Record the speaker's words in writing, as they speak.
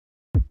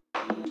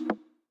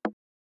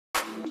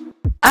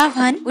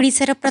आह्वान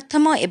ओडिशार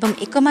प्रथम एवं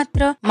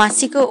एकमात्र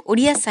मासिक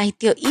ओडिया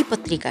साहित्य ई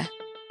पत्रिका।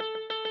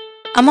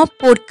 आम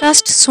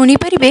पॉडकास्ट सुनी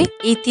परिबे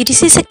ए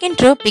 30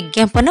 सेकेंड रो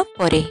विज्ञापन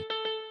परे।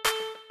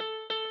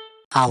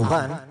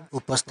 आह्वान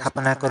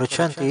उपस्थापना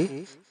करुछंती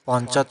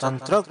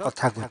पंचतंत्र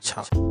कथागुच्छ।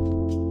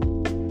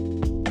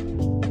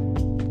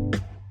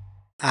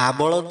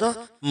 आबलद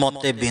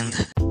मते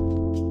बिंध।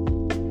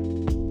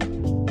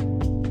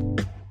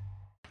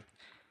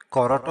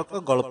 करटक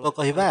गल्प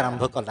कहवा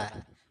आरंभ कला।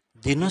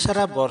 दिन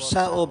सारा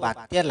वर्षा और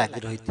बात्या लगी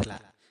रही।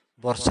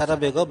 वर्षार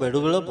बेग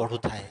बेलुबेल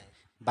बढ़ुए,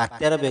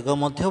 बात्यार बेग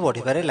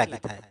बढ़िबारे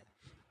लागिथाए।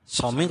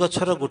 समी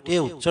गछर गोटे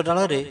उच्च डाल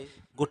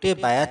गोटे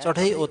बाया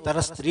चढ़ई और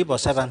तार स्त्री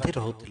बसा बांधि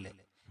रहुथिले।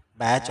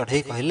 बाया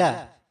चढ़ई कहला,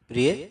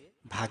 प्रिय,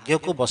 भाग्य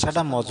को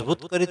बसाटा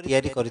मजबूत करी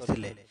तैयारी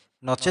करथिले,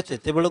 नचेत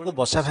एते बेलको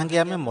बसा भांगी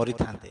आमे मरी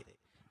थांते।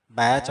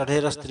 बाया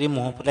चढ़ईर स्त्री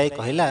मुह फुलाई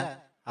कहला,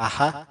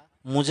 आहा,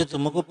 मुझे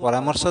तुमको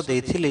परामर्श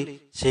देइथिली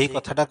सेही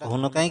कथाटा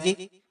कहून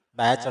काईकी।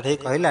 बाया चढ़ई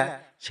कहला,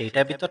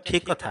 सेटा भी तो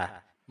ठीक कथा,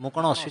 मु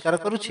कौन अस्वीकार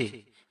करुछि।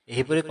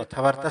 एहीपरि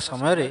कथबार्ता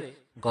समय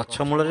गछ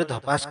मूल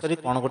धपास करी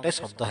कौन गोटे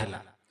शब्द हैला।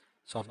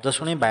 शब्द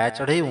शुणी बाया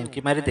चढ़ई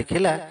उंकी मारी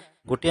देखिला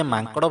गोटे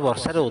मांकड़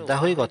वर्षार ओदा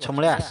होई गछ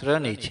मूले आश्रय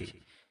नेइछि।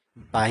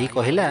 बाई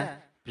कहला,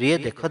 प्रिय,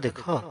 देख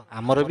देख,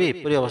 आमर भी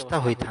एपरि अवस्था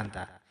होई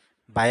थांता।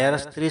 बायार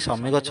स्त्री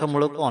समी गछ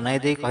मूल को अनाई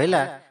देई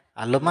कहला,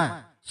 आलो मा,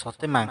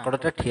 सते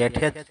मांकड़टा ठिया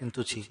ठिया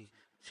चिंतुछि,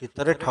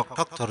 शीतरे ठक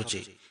ठक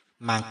थरुछि।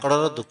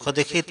 मांकड़र दुख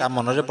देखि ता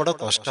मनरे बड़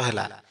कष्ट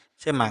हैला।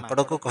 से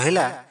मांकड़ को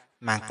कहला,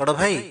 मांकड़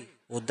भाई,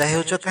 ओदा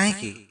हेउछ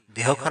काहींकि?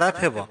 देह खराब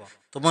हेब,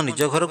 तुम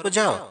निज घर को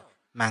जाओ।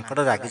 मांकड़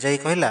रागी जाई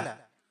कहला,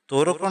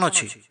 तोर कौन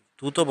अछि,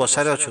 तू तो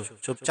बसारे अछु,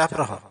 चुपचाप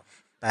रह।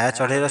 बाया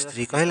चढ़ईर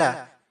स्त्री कहला,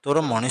 तोर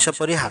मनीष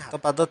परी हाथ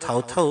पाद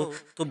थाउ थाउ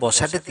तू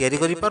बसाटे तैयारी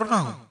करि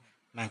पारुनाहु।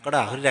 मांकड़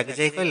आहुरी रागी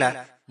जाई कहला,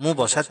 मु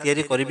बसा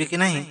तैयारी करिबि कि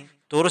नाही,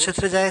 तोर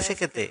सेथरे जाए से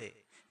केते।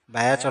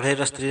 बाया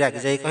चढ़ईर स्त्री रागी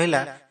जाई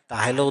कहला,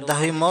 ताहेले ओदा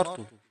होई मर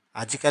तू,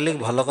 आजिकाली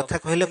भल कथा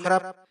कहले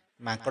खराब।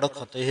 मांकड़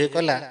खतई होई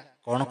कहला,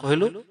 कौन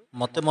कहलु,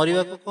 मते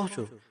मरिबाकू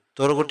कहूछु?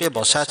 तोर गोटे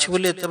बसा अछि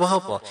बोली एते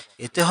बहप,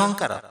 एते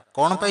अहंकार,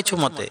 कौन पाइछु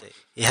मते?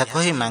 यह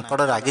कही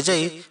मांकड़ रागी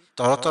जाई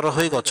तर तर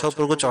होई गछ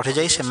उपरକୁ चढ़ी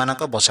जाई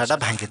सेमानक बसाटा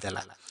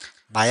भांगिदेला।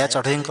 बाया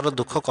चढ़ईंकर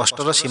दुख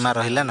कष्टर सीमा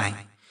रहिला नाही।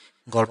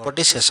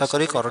 गल्पटी शेष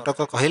करी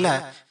करटक कहला,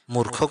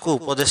 मूर्ख को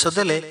उपदेश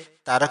देले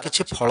तार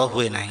किछि फल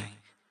हुए नाही।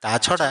 ता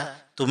छड़ा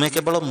तुमे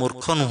केवल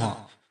मूर्ख नुह,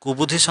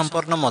 कुबुद्धि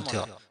संपन्न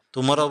मध्य।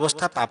 तुमर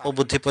अवस्था पाप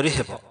बुद्धि परि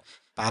हेब।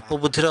 पाप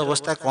बुद्धिर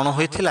अवस्था कौन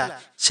होइथिला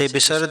से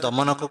विषय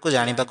दमनक को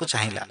जानिबाकू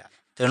चाहिला।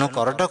 तेणु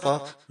करटक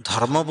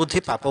धर्म बुद्धि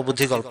पाप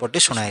बुद्धि गल्पटी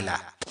सुनाइला।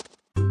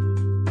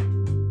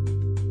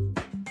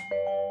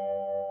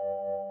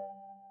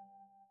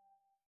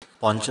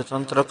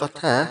 पंचतंत्र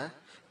कथा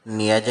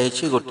निया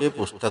जाइछि गोटे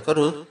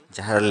पुस्तकरू,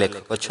 जार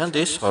लेखक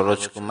छन्ति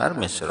सरोज कुमार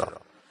मिश्र।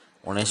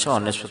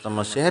 1999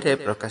 मसीह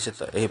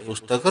प्रकाशित यह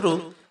पुस्तकरू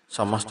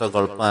समस्त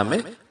गल्प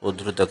आमे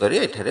उद्धृत करी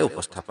एठारे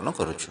उपस्थापन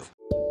करुछु।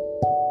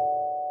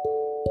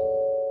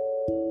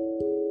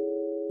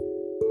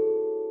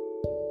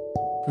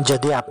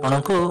 जदि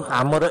आपनकु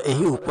आमर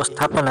एही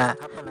उपस्थापना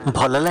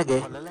भल लगे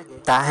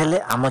ताहेले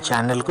आम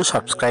चैनल को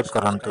सब्सक्राइब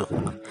करंतु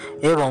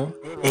एवं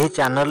एही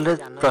चैनल रे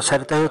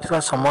प्रसारित होथुवा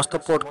समस्त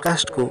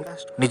पॉडकास्ट को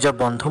निज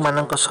बंधु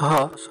मानक सह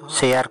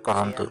शेयर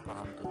करंतु।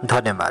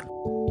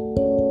 धन्यवाद।